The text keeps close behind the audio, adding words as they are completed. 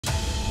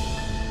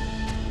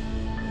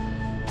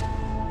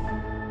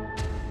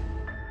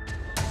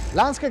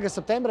Lanskega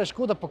septembra je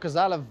Škoda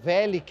pokazala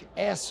velik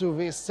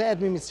SUV s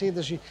 7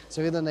 sedeži,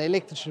 seveda na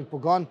električni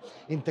pogon,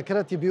 in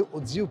takrat je bil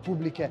odziv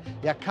publike,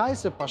 ja, kaj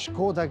se pa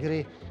Škoda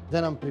gre,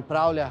 da nam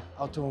pripravlja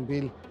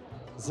avtomobil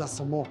za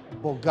samo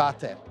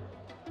bogate.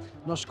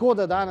 No,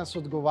 Škoda danes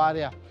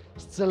odgovarja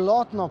s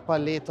celotno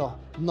paleto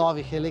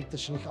novih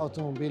električnih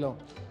avtomobilov.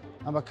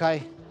 Ampak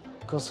kaj,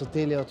 ko so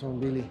teli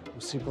avtomobili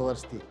vsi po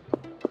vrsti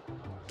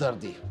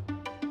trdi?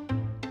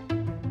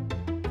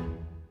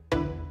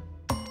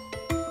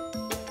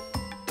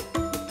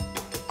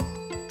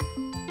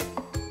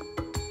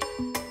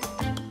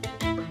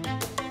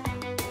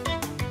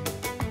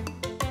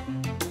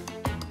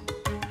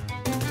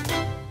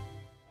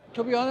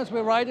 To be honest,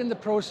 we're right in the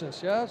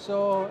process, yeah?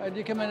 So, and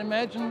you can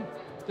imagine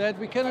that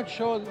we cannot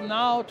show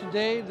now,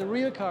 today, the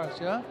real cars,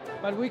 yeah?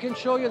 But we can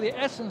show you the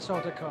essence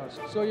of the cars.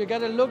 So you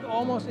get a look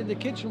almost in the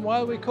kitchen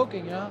while we're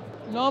cooking, yeah?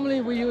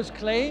 Normally we use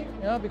clay,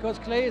 yeah? Because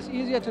clay is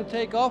easier to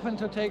take off and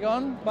to take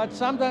on. But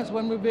sometimes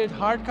when we build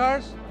hard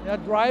cars, yeah,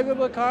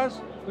 drivable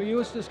cars, we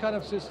use this kind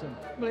of system.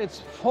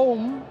 It's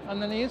foam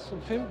underneath,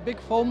 a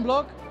big foam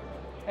block.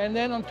 And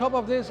then on top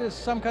of this is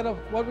some kind of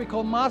what we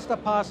call master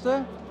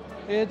pasta.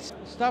 It's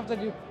stuff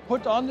that you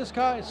put on this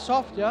car, it's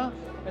soft, yeah?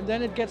 And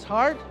then it gets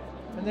hard,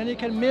 and then you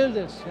can mill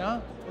this,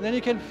 yeah? And then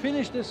you can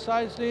finish this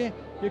nicely,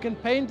 you can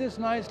paint this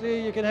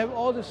nicely, you can have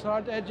all these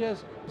hard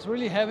edges. It's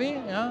really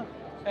heavy, yeah?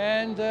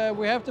 And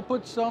we have to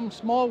put some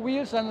small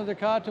wheels under the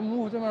car to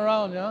move them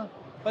around, yeah?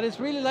 But it's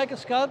really like a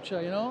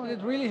sculpture, you know?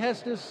 It really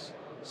has this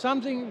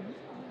something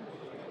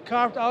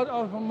carved out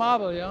of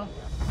marble, yeah?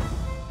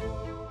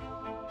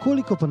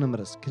 Koliko pa nam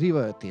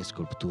razkrivajo te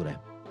skulpture?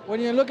 When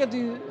you look at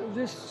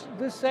this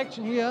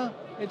section here,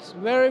 it's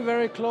very,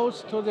 very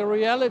close to the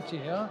reality,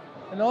 yeah?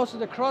 And also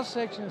the cross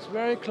section is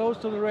very close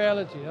to the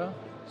reality, yeah?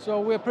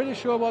 So we're pretty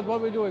sure about what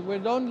we're doing. We're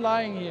not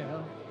lying here.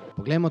 Yeah?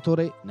 Poglejmo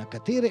torej, na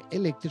katere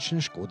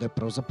električne Škode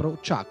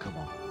pravzaprav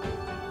čakamo.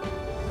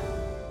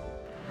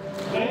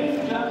 Ladies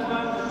and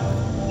gentlemen,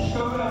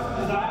 Škoda's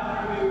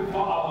design review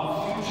for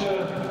our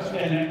future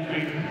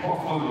electric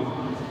portfolio.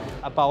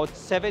 About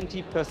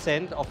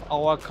 70% of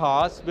our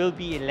cars will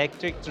be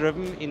electric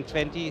driven in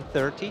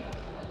 2030.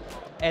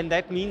 And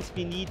that means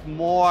we need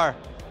more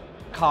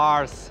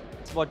cars.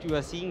 What you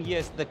are seeing here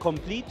is the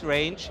complete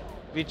range,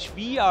 which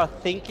we are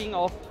thinking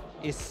of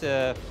is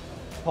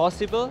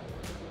possible,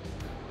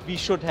 we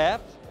should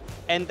have.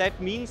 And that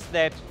means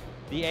that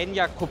the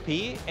Enyaq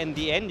coupe and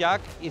the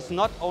Enyaq is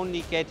not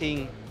only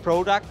getting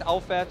product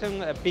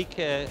Aufwertung, a big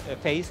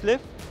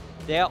facelift,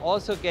 they are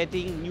also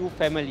getting new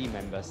family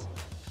members.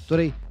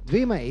 Torej,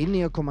 dvema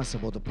Enyaqoma se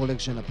bodo poleg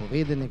že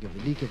napovedanega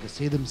velikega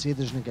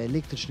 7-sedežnega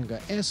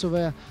električnega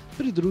SUV-ja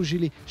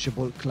pridružili še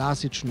bolj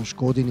klasično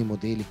Škodini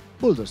modeli,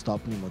 bolj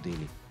dostopni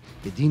modeli.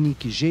 Edini,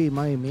 ki že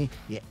ima ime,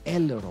 je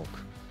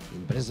Elroq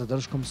in brez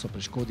zadržkom so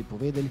pri Škodi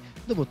povedali,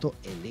 da bo to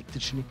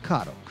električni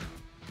Rok.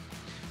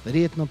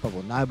 Verjetno pa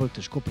bo najbolj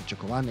težko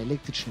pričakovan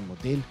električni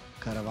model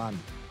karavan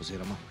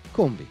oziroma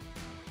kombi.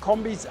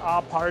 Combis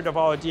are part of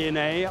our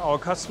DNA. Our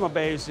customer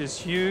base is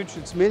huge.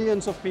 It's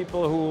millions of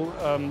people who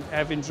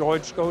have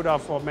enjoyed Škoda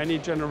for many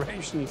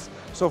generations.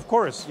 So of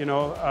course, you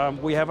know,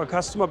 we have a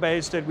customer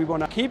base that we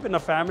want to keep in the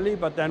family,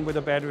 but then with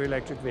a battery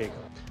electric vehicle.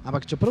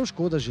 Ampak čeprav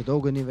Škoda že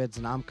dolgo ni več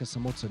znamka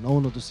samo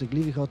cenovno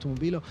dosegljivih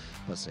avtomobilov,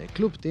 pa se je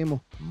kljub temu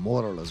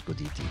moralo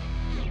zgoditi.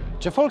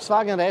 Če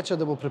Volkswagen reče,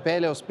 da bo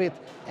pripeljal spet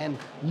en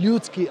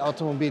ljudski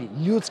avtomobil,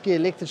 ljudski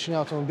električni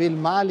avtomobil,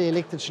 mali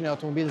električni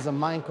avtomobil za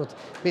manj kot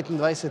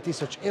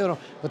 25.000 evrov,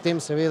 potem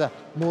seveda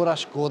mora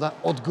Škoda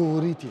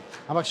odgovoriti.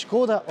 Ampak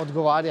Škoda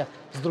odgovarja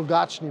z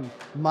drugačnim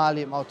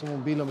malim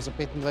avtomobilom za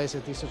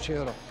 25.000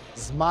 evrov,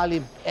 z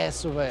malim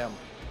SUV-jem.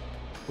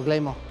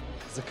 Poglejmo,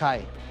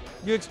 zakaj.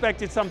 You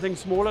expected something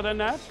smaller than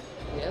that?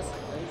 Yes.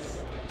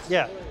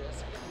 Yeah.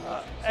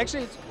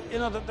 Actually, you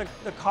know,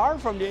 the car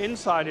from the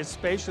inside is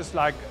spacious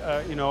like,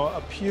 you know,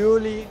 a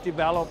purely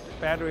developed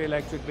battery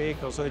electric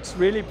vehicle. So it's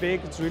really big,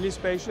 it's really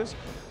spacious.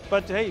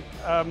 But hey,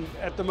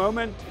 at the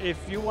moment, if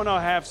you want to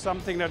have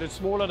something that is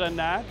smaller than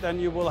that, then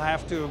you will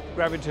have to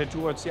gravitate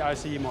towards the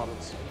ICE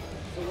models.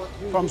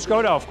 So from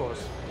Škoda, of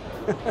course.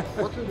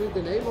 What will be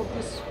the name of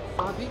this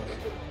fabiq?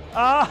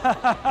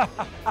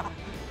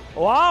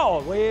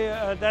 Wow,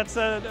 that's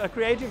a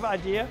creative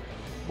idea.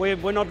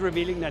 We're not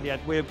revealing that yet.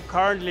 We're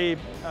currently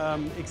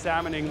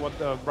examining what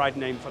the right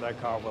name for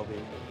that car will be.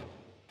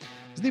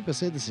 Zdi pa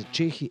se, da se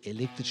Čehi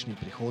električni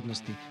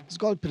prihodnosti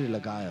zgolj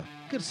prilagajajo,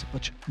 ker se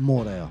pač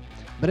morajo.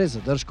 Brez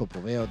zadržkov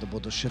povejo, da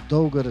bodo še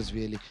dolgo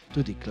razvijali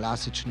tudi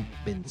klasične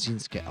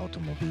bencinske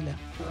avtomobile.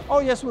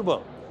 Oh yes, we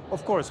will.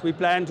 Of course, we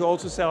plan to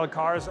also sell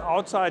cars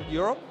outside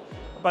Europe,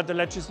 but the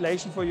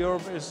legislation for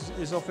Europe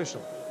is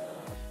official.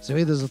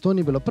 Seveda zato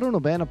ni bilo prav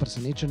nobeno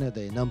presenečenje,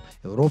 da je nam,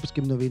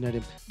 evropskim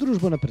novinarjem,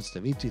 družbo na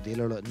predstavitvi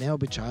delalo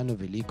neobičajno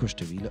veliko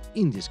število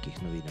indijskih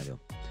novinarjev.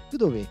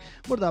 Kdo ve,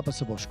 morda pa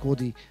se bo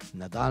Škodi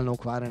nadaljno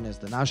ukvarjanje z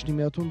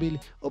današnjimi avtomobili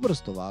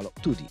obrastovalo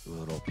tudi v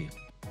Evropi.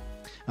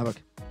 Ampak,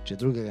 če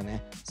drugega ne,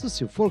 so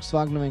si v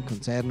Volkswagenovem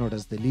koncernu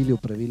razdelili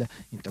upravila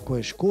in tako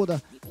je Škoda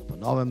po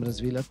novem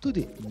razvila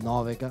tudi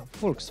novega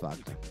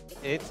Volkswagena.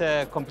 It's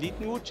a complete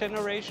new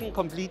generation,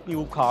 complete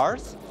new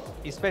cars,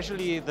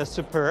 especially the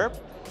Superb.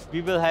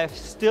 We will have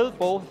still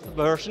both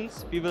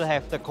versions. We will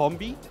have the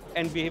Kombi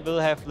and we will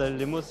have the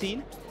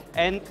limousine.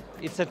 And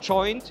it's a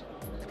joint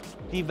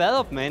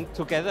development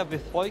together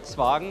with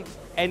Volkswagen.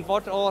 And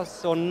what was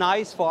so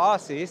nice for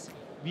us is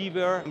we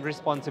were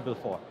responsible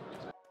for.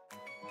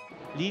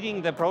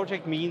 Leading the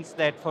project means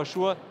that for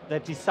sure the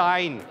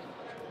design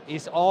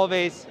is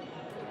always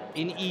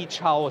in each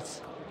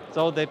house.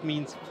 So that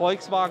means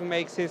Volkswagen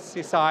makes its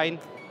design,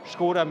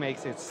 Škoda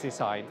makes its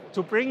design.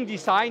 To bring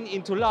design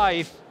into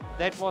life,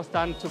 that was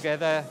done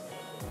together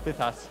with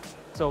us.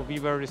 So we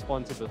were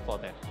responsible for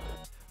that.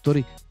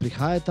 Torej,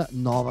 prihajata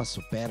nova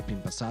Superb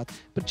in Passat,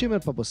 pri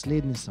čemer pa bo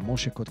slednji samo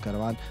še kot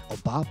karavan,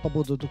 oba pa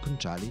bodo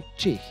dokončali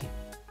Čehi.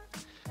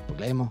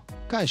 Poglejmo,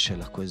 kaj še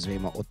lahko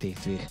izvemo o teh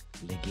dveh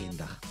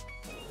legendah.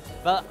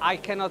 Well, I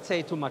cannot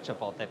say too much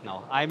about that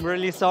now. I'm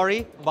really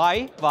sorry.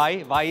 Why?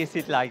 Why is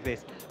it like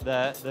this?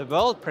 The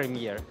world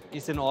premiere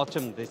is in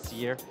autumn this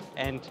year,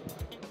 and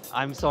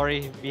I'm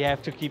sorry, we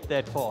have to keep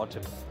that for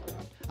autumn.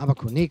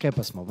 Ampak v nekaj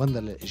pa smo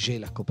vendarle že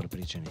lahko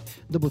prepričani,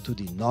 da bo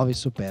tudi novi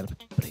Superb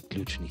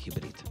priključni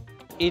hibrid.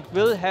 It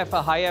will have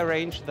a higher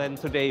range than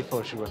today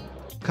for sure.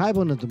 Kaj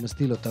bo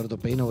nadomestilo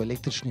trdopeno v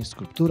električnih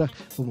skulpturah,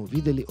 bomo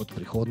videli od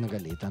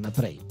prihodnega leta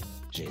naprej.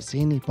 Že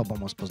jeseni pa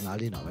bomo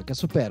spoznali novega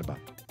Superba.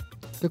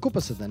 Kako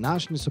pa se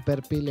današnji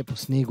Superb pelje po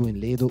snegu in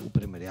ledu v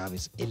primerjavi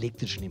z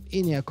električnim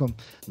Enyaqom,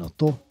 no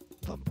to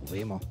vam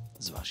povemo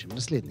z vašim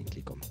naslednjim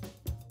klikom.